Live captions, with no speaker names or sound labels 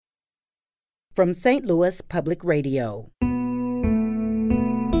from St. Louis Public Radio.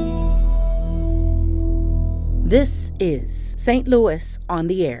 This is St. Louis on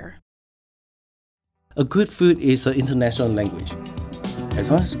the Air. A good food is an international language. As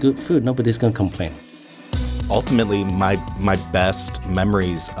long as it's good food, nobody's going to complain. Ultimately, my best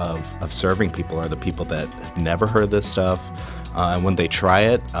memories of serving people are the people that have never heard this stuff. And when they try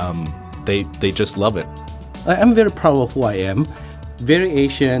it, they just love it. I'm very proud of who I am. Very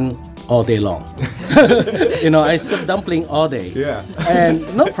Asian all day long. I serve dumpling all day. Yeah.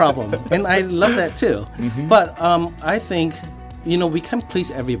 And no problem. And I love that too. Mm-hmm. But I think, we can't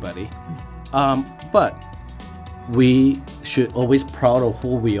please everybody. But we should always be proud of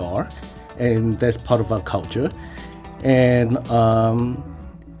who we are. And that's part of our culture. And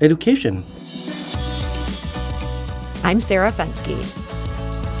education. I'm Sarah Fenske.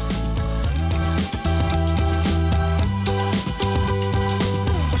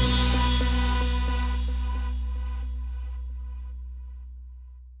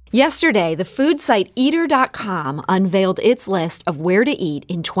 Yesterday, the food site Eater.com unveiled its list of where to eat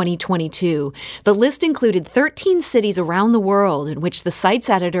in 2022. The list included 13 cities around the world in which the site's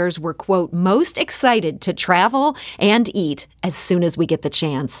editors were, quote, most excited to travel and eat as soon as we get the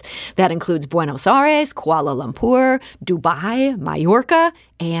chance. That includes Buenos Aires, Kuala Lumpur, Dubai, Mallorca,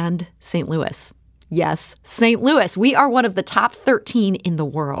 and St. Louis. Yes, St. Louis. We are one of the top 13 in the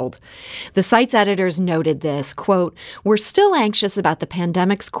world. The site's editors noted this, quote, we're still anxious about the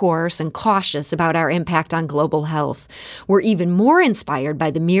pandemic's course and cautious about our impact on global health. We're even more inspired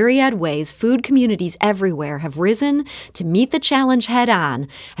by the myriad ways food communities everywhere have risen to meet the challenge head on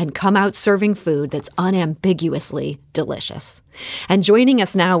and come out serving food that's unambiguously delicious. And joining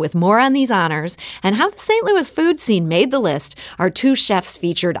us now with more on these honors and how the St. Louis food scene made the list are two chefs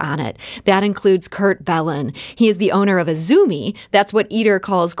featured on it. That includes Kurt Bellin. He is the owner of Azumi. That's what Eater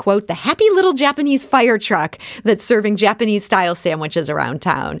calls, quote, the happy little Japanese fire truck that's serving Japanese-style sandwiches around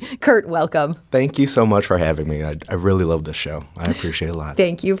town. Kurt, welcome. Thank you so much for having me. I really love this show. I appreciate it a lot.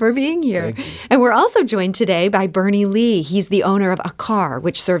 Thank you for being here. And we're also joined today by Bernie Lee. He's the owner of Akar,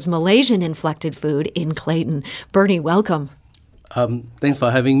 which serves Malaysian-inflected food in Clayton. Bernie, welcome. Thanks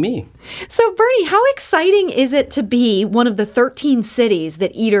for having me. So, Bernie, how exciting is it to be one of the 13 cities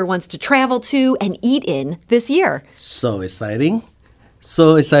that Eater wants to travel to and eat in this year? So exciting.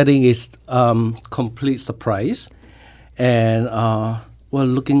 So exciting is complete surprise. And we're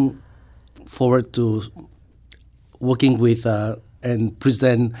looking forward to working with and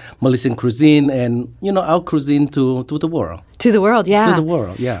present Malaysian cuisine and, our cuisine to the world. To the world, yeah. To the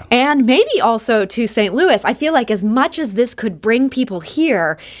world, yeah. And maybe also to St. Louis. I feel like as much as this could bring people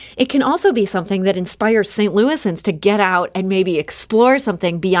here, it can also be something that inspires St. Louisans to get out and maybe explore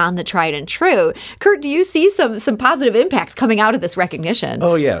something beyond the tried and true. Kurt, do you see some positive impacts coming out of this recognition?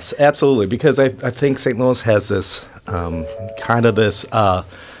 Oh, yes, absolutely. Because I think St. Louis has this kind of this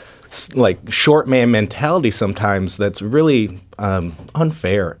short man mentality sometimes that's really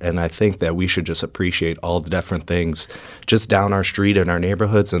unfair. And I think that we should just appreciate all the different things just down our street in our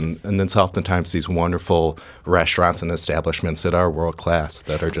neighborhoods. And it's oftentimes these wonderful restaurants and establishments that are world class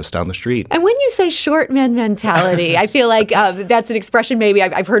that are just down the street. And when you say short man mentality, I feel like that's an expression maybe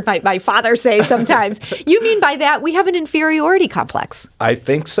I've heard my father say sometimes. You mean by that we have an inferiority complex? I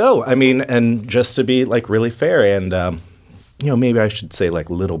think so. I mean, and just to be really fair and maybe I should say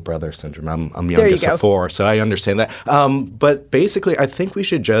little brother syndrome. I'm youngest of four, so I understand that. But basically, I think we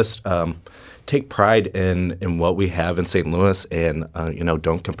should just take pride in what we have in St. Louis and,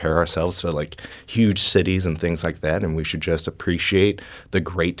 don't compare ourselves to huge cities and things like that. And we should just appreciate the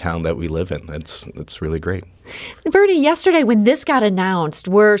great town that we live in. It's really great. Bernie, yesterday when this got announced,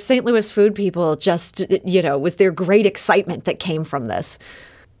 were St. Louis food people just, was there great excitement that came from this?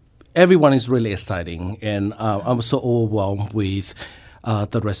 Everyone is really exciting, and I'm so overwhelmed with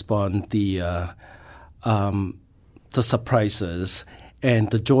the response, the surprises, and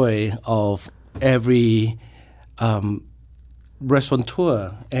the joy of every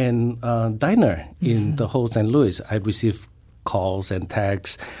restaurateur and diner in the whole St. Louis. I received calls and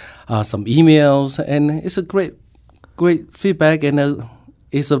texts, some emails, and it's a great feedback, and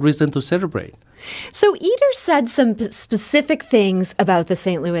it's a reason to celebrate. So Eater said some specific things about the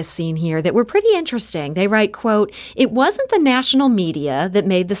St. Louis scene here that were pretty interesting. They write, quote, it wasn't the national media that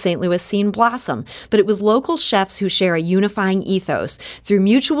made the St. Louis scene blossom, but it was local chefs who share a unifying ethos. Through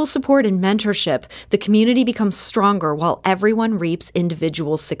mutual support and mentorship, the community becomes stronger while everyone reaps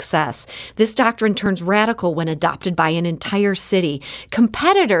individual success. This doctrine turns radical when adopted by an entire city.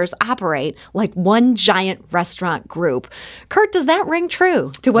 Competitors operate like one giant restaurant group. Kurt, does that ring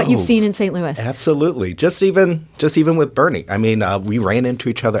true to what you've seen in St. Louis? Absolutely. Just even with Bernie. I mean, we ran into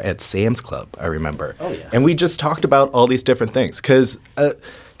each other at Sam's Club, I remember. Oh, yeah. And we just talked about all these different things because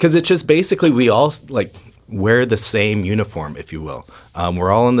it's just basically we all like wear the same uniform, if you will.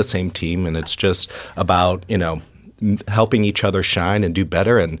 We're all on the same team, and it's just about, helping each other shine and do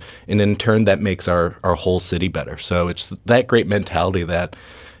better, and in turn that makes our whole city better. So it's that great mentality that,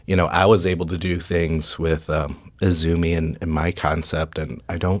 I was able to do things with Izumi and my concept, and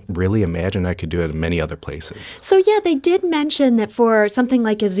I don't really imagine I could do it in many other places. So yeah, they did mention that for something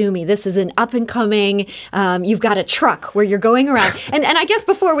like Izumi, this is an up-and-coming, you've got a truck where you're going around. And I guess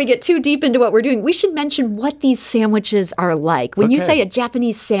before we get too deep into what we're doing, we should mention what these sandwiches are like. When you say a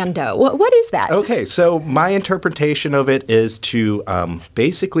Japanese sando, what is that? Okay, so my interpretation of it is to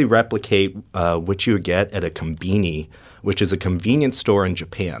basically replicate what you would get at a konbini, which is a convenience store in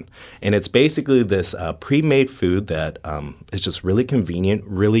Japan. And it's basically this pre-made food that is just really convenient,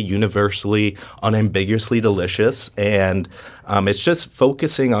 really universally, unambiguously delicious. And it's just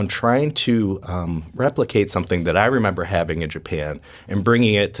focusing on trying to replicate something that I remember having in Japan and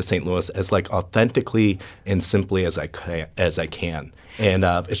bringing it to St. Louis as like authentically and simply as I can. And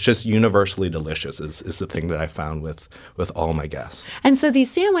it's just universally delicious is the thing that I found with all my guests. And so these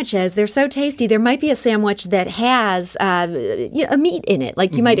sandwiches, they're so tasty. There might be a sandwich that has a meat in it,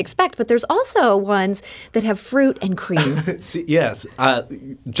 like you might expect, but there's also ones that have fruit and cream. Yes.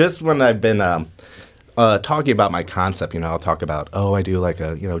 Just when I've been talking about my concept, I'll talk about, I do like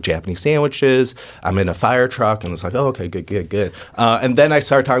Japanese sandwiches. I'm in a fire truck, and it's like, okay, good. And then I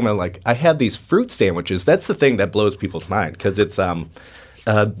start talking about like I have these fruit sandwiches. That's the thing that blows people's mind because it's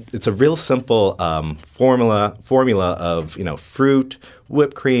a real simple formula of fruit,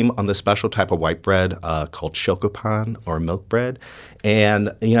 whipped cream on the special type of white bread called shokupan or milk bread,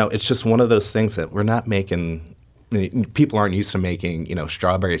 and it's just one of those things that we're not making. People aren't used to making,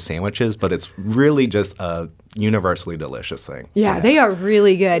 strawberry sandwiches, but it's really just a universally delicious thing. Yeah, they are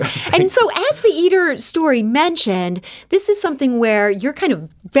really good. And so as the Eater story mentioned, this is something where you're kind of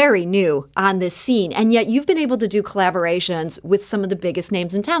very new on this scene, and yet you've been able to do collaborations with some of the biggest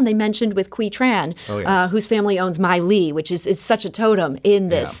names in town. They mentioned with Qui Tran, whose family owns My Lee, which is such a totem in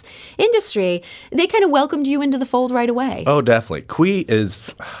this industry. They kind of welcomed you into the fold right away. Oh, definitely. Qui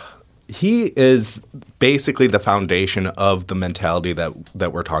He is basically the foundation of the mentality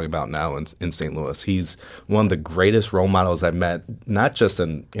that we're talking about now in St. Louis. He's one of the greatest role models I've met, not just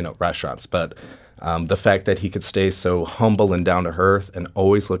in restaurants, but the fact that he could stay so humble and down to earth and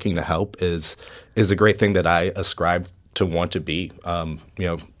always looking to help is a great thing that I ascribe to want to be,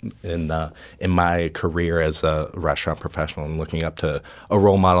 in my career as a restaurant professional, and looking up to a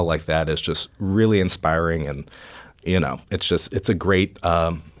role model like that is just really inspiring, and it's a great.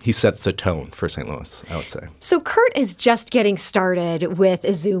 He sets the tone for St. Louis, I would say. So Kurt is just getting started with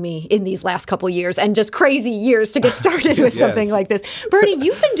Izumi in these last couple years, and just crazy years to get started with something like this. Bernie,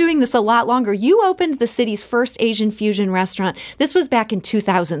 you've been doing this a lot longer. You opened the city's first Asian fusion restaurant. This was back in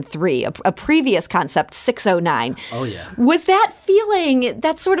 2003, a previous concept, 609. Oh, yeah. Was that feeling,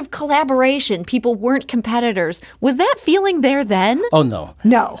 that sort of collaboration, people weren't competitors, was that feeling there then? Oh, no.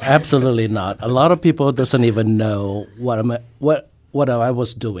 No. Absolutely not. A lot of people doesn't even know what I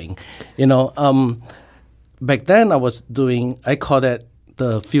was doing. Back then I call that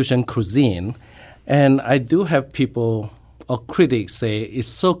the fusion cuisine. And I do have people or critics say it's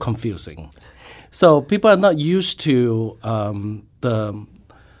so confusing. So people are not used to the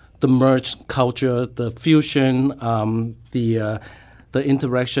merged culture, the fusion, the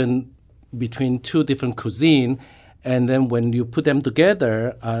interaction between two different cuisine. And then when you put them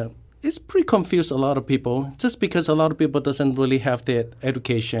together, it's pretty confused a lot of people, just because a lot of people doesn't really have the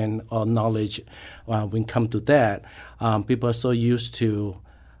education or knowledge when it comes to that. People are so used to,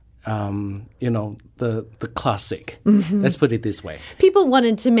 the classic. Mm-hmm. Let's put it this way. People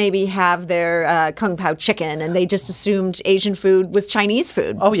wanted to maybe have their Kung Pao chicken, and they just assumed Asian food was Chinese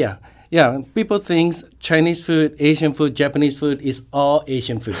food. Oh, yeah. Yeah, people think Chinese food, Asian food, Japanese food is all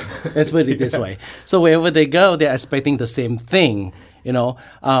Asian food. Let's put it this way. So wherever they go, they're expecting the same thing.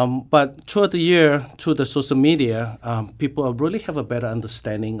 But throughout the year, through the social media, people really have a better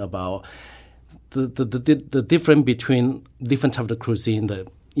understanding about the difference between different types of cuisine that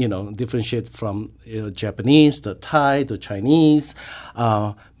differentiate from Japanese, the Thai, the Chinese.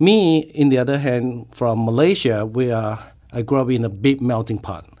 Me, in the other hand, from Malaysia, I grew up in a big melting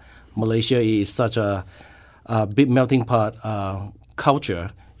pot. Malaysia is such a big melting pot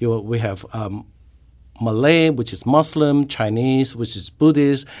culture. We have Malay, which is Muslim, Chinese, which is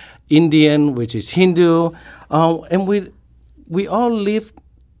Buddhist, Indian, which is Hindu, and we all live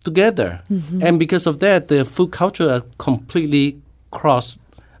together. Mm-hmm. And because of that, the food culture are completely cross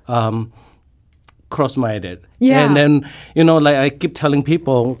cross-minded. Yeah. And then, you know, like I keep telling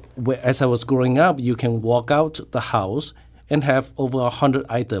people, as I was growing up, you can walk out the house and have over 100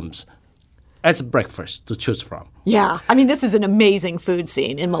 items as breakfast to choose from. Yeah. I mean, this is an amazing food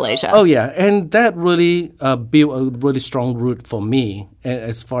scene in Malaysia. Oh, yeah. And that really built a really strong root for me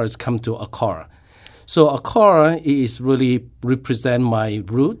as far as come to Akara. So Akara is really represent my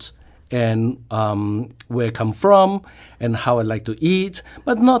roots and where I come from and how I like to eat,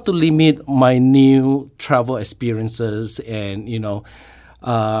 but not to limit my new travel experiences and, you know,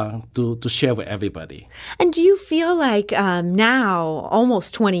 to share with everybody. And do you feel like now,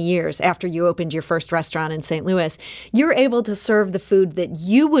 almost 20 years after you opened your first restaurant in St. Louis, you're able to serve the food that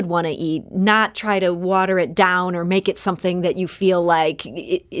you would want to eat, not try to water it down or make it something that you feel like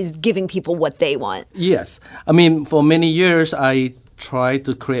is giving people what they want? Yes. I mean, for many years, I tried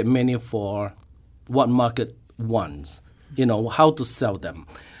to create menu for what market wants, you know, how to sell them.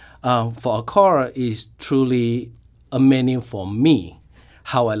 For Akara is truly a menu for me,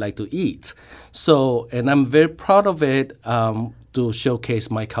 how I like to eat. So, and I'm very proud of it to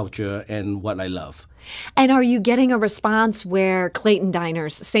showcase my culture and what I love. And are you getting a response where Clayton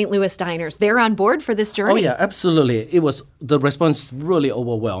Diners, St. Louis Diners, they're on board for this journey? Oh, yeah, absolutely. The response really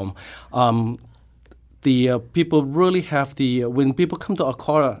overwhelmed. The people really have when people come to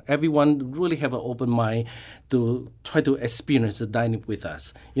Akara, everyone really have an open mind to try to experience the dining with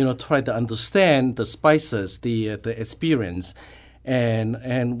us. You know, try to understand the spices, the experience,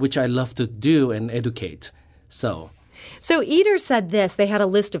 and which I love to do and educate. So Eater said this. They had a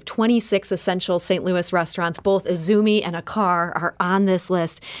list of 26 essential St. Louis restaurants. Both Izumi and Akar are on this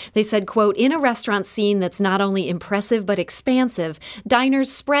list. They said, quote, in a restaurant scene that's not only impressive but expansive,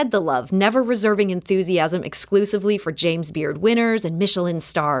 diners spread the love, never reserving enthusiasm exclusively for James Beard winners and Michelin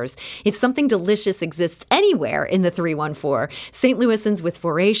stars. If something delicious exists anywhere in the 314, St. Louisans with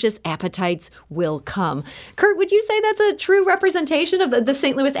voracious appetites will come. Kurt, would you say that's a true representation of the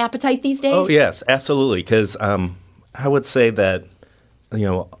St. Louis appetite these days? Oh, yes, absolutely, because I would say that, you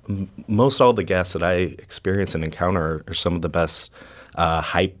know, most all the guests that I experience and encounter are some of the best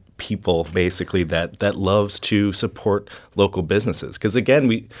hype people, basically, that loves to support local businesses. Because, again,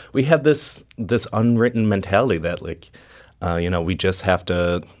 we have this unwritten mentality that, like, you know, we just have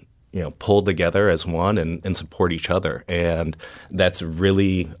to, you know, pull together as one and support each other. And that's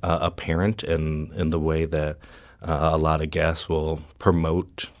really apparent in the way that a lot of guests will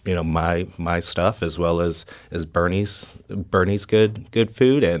promote, you know, my stuff as well as Bernie's good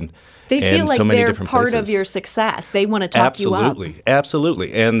food, and they feel like so many they're different part places. of your success. They want to talk you up.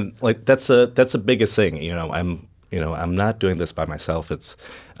 Absolutely, and like that's the biggest thing. You know, I'm not doing this by myself. It's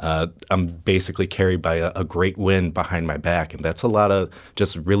I'm basically carried by a great wind behind my back, and that's a lot of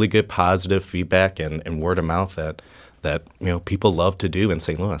just really good positive feedback and word of mouth that you know people love to do in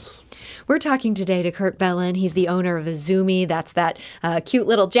St. Louis. We're talking today to Kurt Bellin. He's the owner of Izumi. That's that cute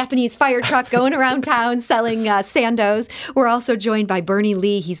little Japanese fire truck going around town selling sandos. We're also joined by Bernie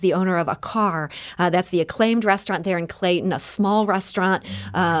Lee. He's the owner of Akar. That's the acclaimed restaurant there in Clayton, a small restaurant,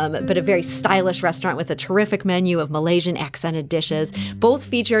 but a very stylish restaurant with a terrific menu of Malaysian accented dishes. Both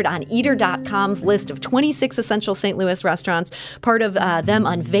featured on Eater.com's list of 26 essential St. Louis restaurants, part of them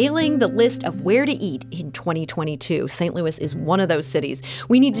unveiling the list of where to eat in 2022. St. Louis is one of those cities.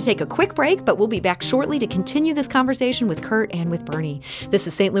 We need to take a quick break, but we'll be back shortly to continue this conversation with Kurt and with Bernie. This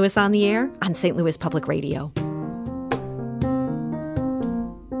is St. Louis on the Air on St. Louis Public Radio.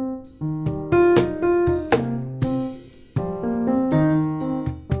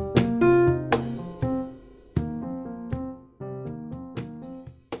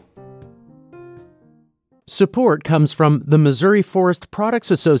 Support comes from the Missouri Forest Products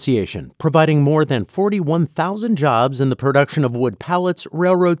Association, providing more than 41,000 jobs in the production of wood pallets,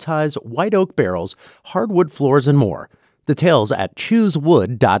 railroad ties, white oak barrels, hardwood floors, and more. Details at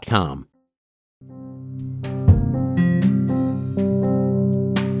choosewood.com.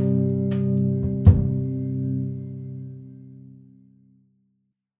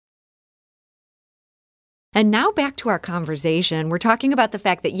 And now back to our conversation. We're talking about the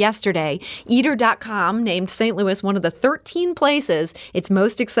fact that yesterday, Eater.com named St. Louis one of the 13 places it's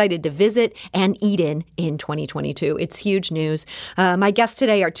most excited to visit and eat in 2022. It's huge news. My guests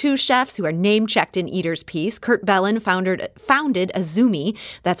today are two chefs who are name-checked in Eater's piece. Kurt Bellin founded Izumi.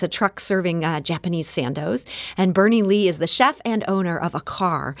 That's a truck serving Japanese sandos. And Bernie Lee is the chef and owner of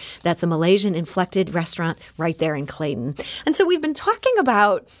Akar. That's a Malaysian-inflected restaurant right there in Clayton. And so we've been talking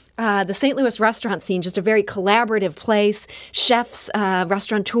about the St. Louis restaurant scene, just a very collaborative place. Chefs,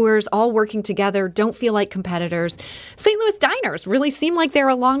 restaurateurs, all working together, don't feel like competitors. St. Louis diners really seem like they're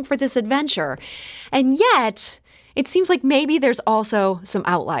along for this adventure. And yet, it seems like maybe there's also some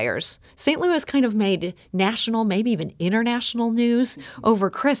outliers. St. Louis kind of made national, maybe even international news over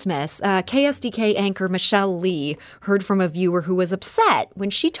Christmas. KSDK anchor Michelle Lee heard from a viewer who was upset when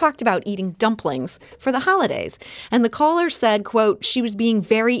she talked about eating dumplings for the holidays. And the caller said, quote, she was being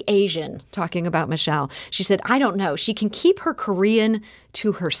very Asian, talking about Michelle. She said, I don't know. She can keep her Korean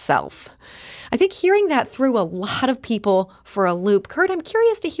to herself. I think hearing that threw a lot of people for a loop. Kurt, I'm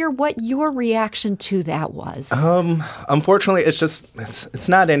curious to hear what your reaction to that was. Unfortunately, it's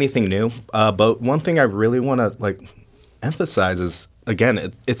not anything new. But one thing I really want to emphasize is,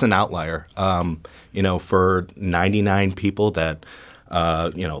 again, it's an outlier. For 99 people that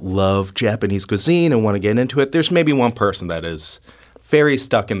love Japanese cuisine and want to get into it, there's maybe one person that is very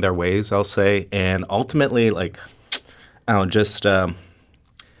stuck in their ways, I'll say, and ultimately,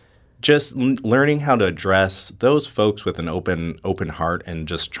 just learning how to address those folks with an open heart and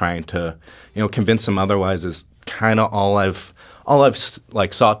just trying to, convince them otherwise is kind of all I've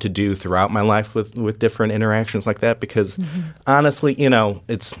sought to do throughout my life with different interactions like that. Because honestly,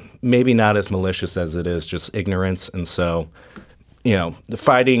 it's maybe not as malicious as it is just ignorance. And so,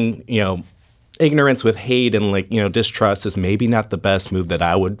 fighting, ignorance with hate and distrust is maybe not the best move that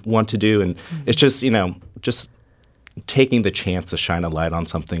I would want to do. And it's just, just taking the chance to shine a light on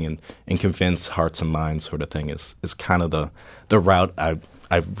something and convince hearts and minds sort of thing is kind of the route I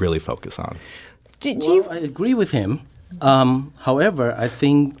really focus on. I agree with him. However, I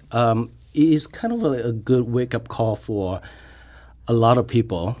think it is kind of a good wake-up call for a lot of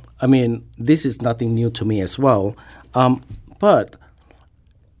people. I mean, this is nothing new to me as well. But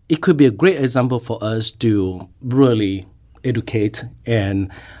it could be a great example for us to really educate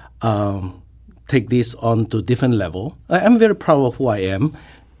and take this on to different level. I'm very proud of who I am.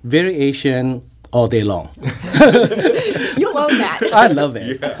 Very Asian all day long. You'll own that. I love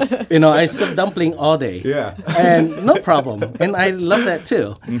it. Yeah. I serve dumpling all day. Yeah. And no problem. And I love that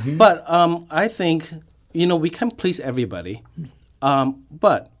too. Mm-hmm. But I think, we can't please everybody.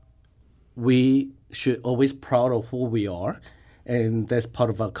 But we should always proud of who we are. And that's part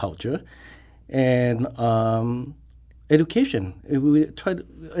of our culture. And education. We try to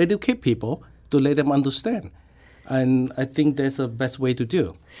educate people to let them understand. And I think that's the best way to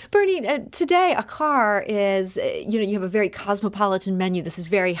do. Bernie, today a car is, you have a very cosmopolitan menu. This is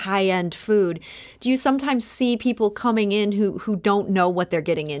very high-end food. Do you sometimes see people coming in who don't know what they're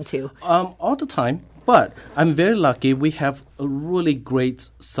getting into? All the time. But I'm very lucky. We have a really great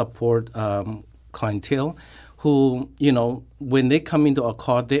support clientele who, when they come into our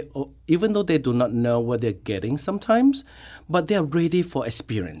car, even though they do not know what they're getting sometimes, but they're ready for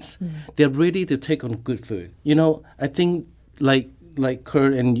experience. They're ready to take on good food. I think like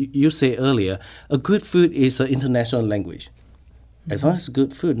Kurt and you say earlier, a good food is an international language. As long as it's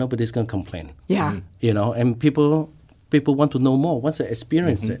good food, nobody's going to complain. Yeah. And people want to know more once they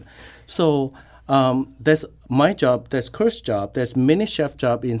experience it. So that's my job, that's Kurt's job, there's many chef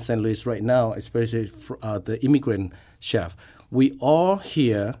jobs in St. Louis right now, especially for, the immigrant chef. We are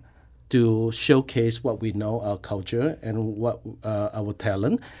here to showcase what we know, our culture, and what our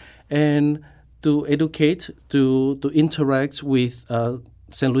talent, and to educate, to interact with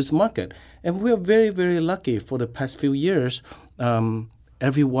St. Louis market. And we are very, very lucky for the past few years.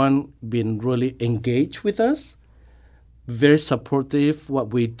 Everyone been really engaged with us, very supportive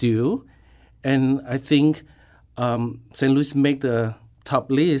what we do. And I think St. Louis make the top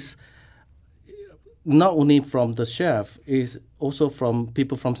list not only from the chef, is also from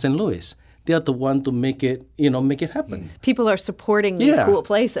people from St. Louis. They are the one to make it happen. People are supporting these cool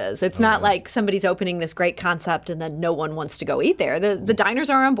places. It's not like somebody's opening this great concept and then no one wants to go eat there. The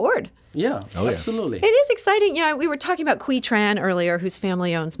diners are on board. Yeah, absolutely. It is exciting. We were talking about Quy Tran earlier, whose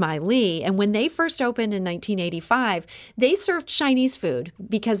family owns My Lee. And when they first opened in 1985, they served Chinese food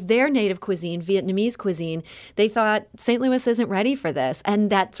because their native cuisine, Vietnamese cuisine, they thought St. Louis isn't ready for this. And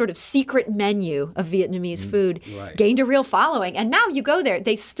that sort of secret menu of Vietnamese food gained a real following. And now you go there,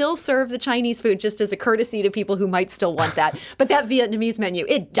 they still serve the Chinese food just as a courtesy to people who might still want that. But that Vietnamese menu,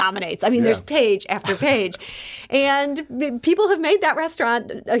 it dominates. I mean, there's page after page. And people have made that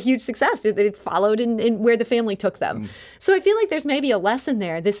restaurant a huge success. They followed in where the family took them. So I feel like there's maybe a lesson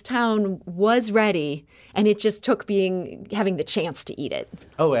there. This town was ready, and it just took having the chance to eat it.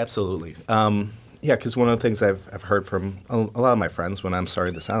 Oh, absolutely. Because one of the things I've heard from a lot of my friends when I'm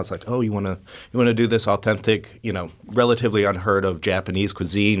starting this out, it's like, oh, you want to do this authentic, relatively unheard of Japanese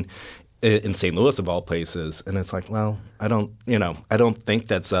cuisine in St. Louis of all places, and it's like, well, I don't think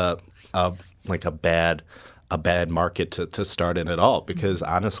that's a bad market to start in at all, because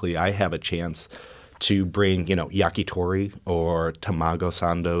honestly, I have a chance to bring, yakitori or tamago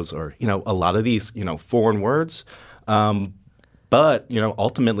sandos or, a lot of these, foreign words. But,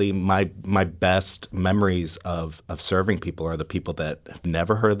 ultimately my best memories of serving people are the people that have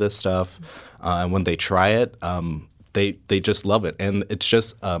never heard of this stuff. And when they try it, they just love it. And it's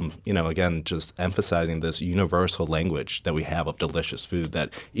just, again, just emphasizing this universal language that we have of delicious food that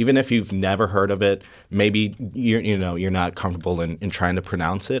even if you've never heard of it, maybe you're not comfortable in trying to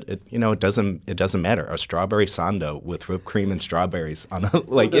pronounce it. It doesn't matter. A strawberry sando with whipped cream and strawberries on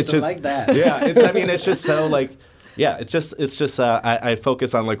it's just like that. Yeah, it's just so like. Yeah, it's just. I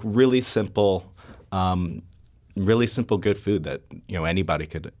focus on like really simple good food that anybody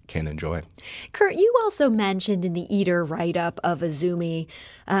can enjoy. Kurt, you also mentioned in the Eater write-up of Izumi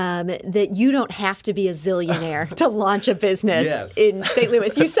that you don't have to be a zillionaire to launch a business in St.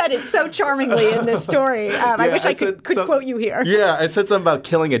 Louis. You said it so charmingly in this story. I wish I could quote you here. Yeah, I said something about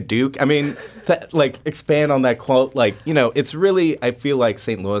killing a duke. I mean, expand on that quote. It's really, I feel like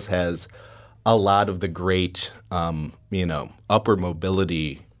St. Louis has a lot of the great, upward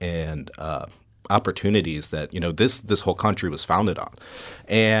mobility and opportunities that, this whole country was founded on.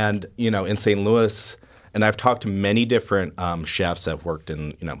 And, in St. Louis, and I've talked to many different chefs that have worked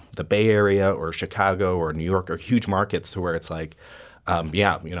in, the Bay Area or Chicago or New York or huge markets to where it's like,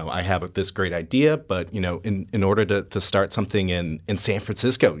 I have this great idea, but, in order to start something in San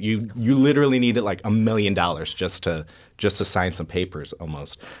Francisco, you literally needed like $1 million just to sign some papers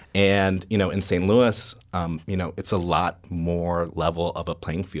almost. And, in St. Louis, it's a lot more level of a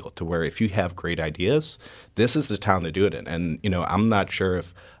playing field to where if you have great ideas, this is the town to do it in. And, I'm not sure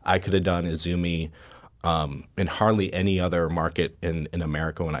if I could have done Izumi in hardly any other market in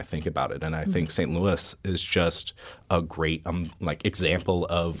America when I think about it. And I think St. Louis is just a great example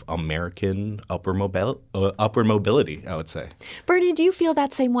of American upward mobility, I would say. Bernie, do you feel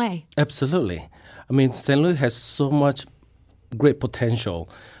that same way? Absolutely. I mean, St. Louis has so much great potential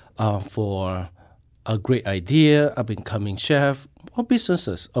for a great idea, up-and-coming chef, or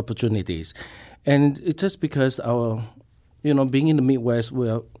businesses opportunities. And it's just because our, being in the Midwest,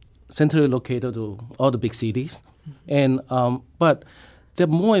 we're centrally located to all the big cities. And but there are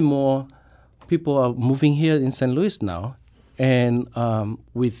more and more people are moving here in St. Louis now. And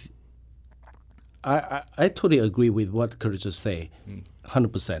I totally agree with what Kurt just said,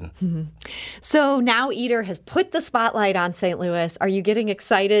 100%. Mm-hmm. So now Eater has put the spotlight on St. Louis. Are you getting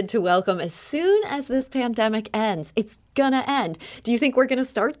excited to welcome as soon as this pandemic ends? It's gonna end. Do you think we're gonna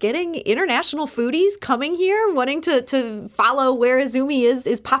start getting international foodies coming here, wanting to follow where Izumi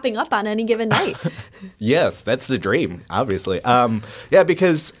is popping up on any given night? Yes, that's the dream, obviously.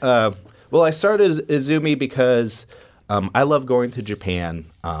 Because I started Izumi because I love going to Japan.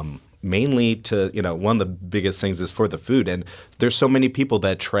 Mainly to, one of the biggest things is for the food. And there's so many people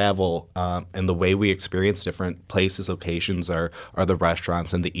that travel, and the way we experience different places, locations are the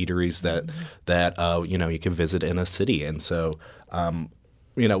restaurants and the eateries that you can visit in a city. And so,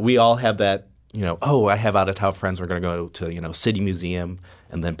 we all have that, I have out-of-town friends. We're going to go to, City Museum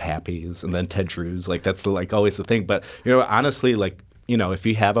and then Pappy's and then Ted Drew's. That's always the thing. But, honestly, if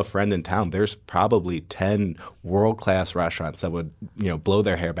you have a friend in town, there's probably 10 world-class restaurants that would, blow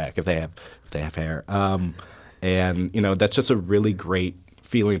their hair back if they have hair. And that's just a really great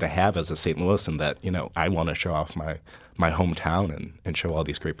feeling to have as a St. Louisan that, I want to show off my hometown and show all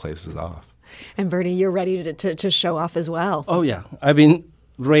these great places off. And Bernie, you're ready to show off as well. Oh, yeah. I've been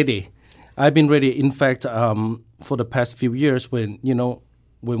ready. In fact, for the past few years when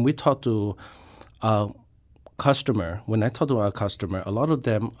we talk to when I talk to our customer, a lot of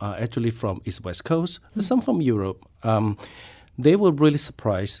them are actually from East West Coast, some from Europe. They were really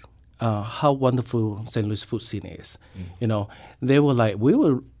surprised how wonderful St. Louis food scene is. They were like,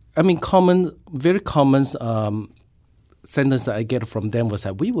 very common sentence that I get from them was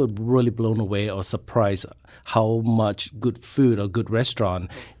that we were really blown away or surprised how much good food or good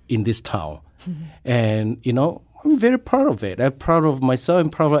restaurant in this town. Mm-hmm. And, I'm very proud of it. I'm proud of myself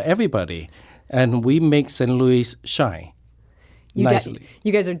and proud of everybody. And we make St. Louis shine nicely.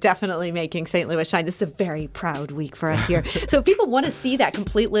 You guys are definitely making St. Louis shine. This is a very proud week for us here. So if people want to see that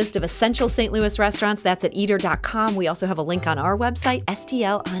complete list of essential St. Louis restaurants, that's at eater.com. We also have a link on our website,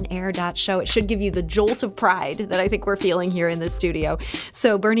 stlonair.show. It should give you the jolt of pride that I think we're feeling here in the studio.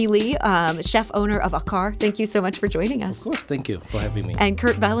 So Bernie Lee, chef owner of Akar, thank you so much for joining us. Of course, thank you for having me. And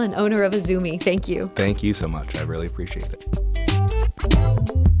Kurt Bellin, owner of Izumi, thank you. Thank you so much. I really appreciate it.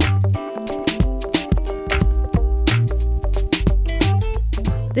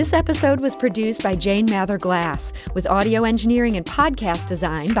 This episode was produced by Jane Mather Glass, with audio engineering and podcast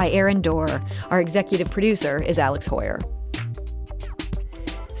design by Aaron Dorr. Our executive producer is Alex Hoyer.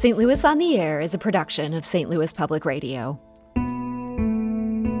 St. Louis on the Air is a production of St. Louis Public Radio.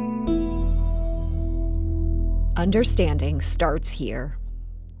 Understanding starts here.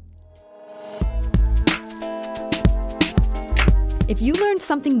 If you learned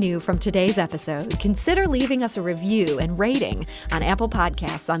something new from today's episode, consider leaving us a review and rating on Apple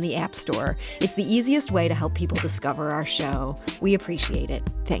Podcasts on the App Store. It's the easiest way to help people discover our show. We appreciate it.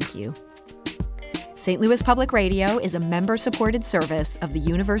 Thank you. St. Louis Public Radio is a member-supported service of the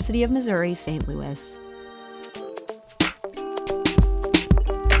University of Missouri St. Louis.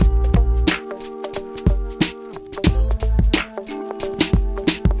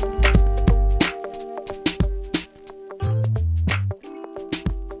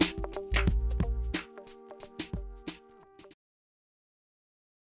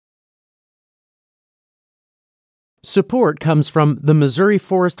 Support comes from the Missouri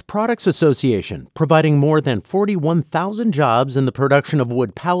Forest Products Association, providing more than 41,000 jobs in the production of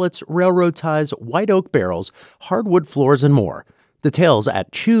wood pallets, railroad ties, white oak barrels, hardwood floors, and more. Details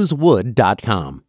at choosewood.com.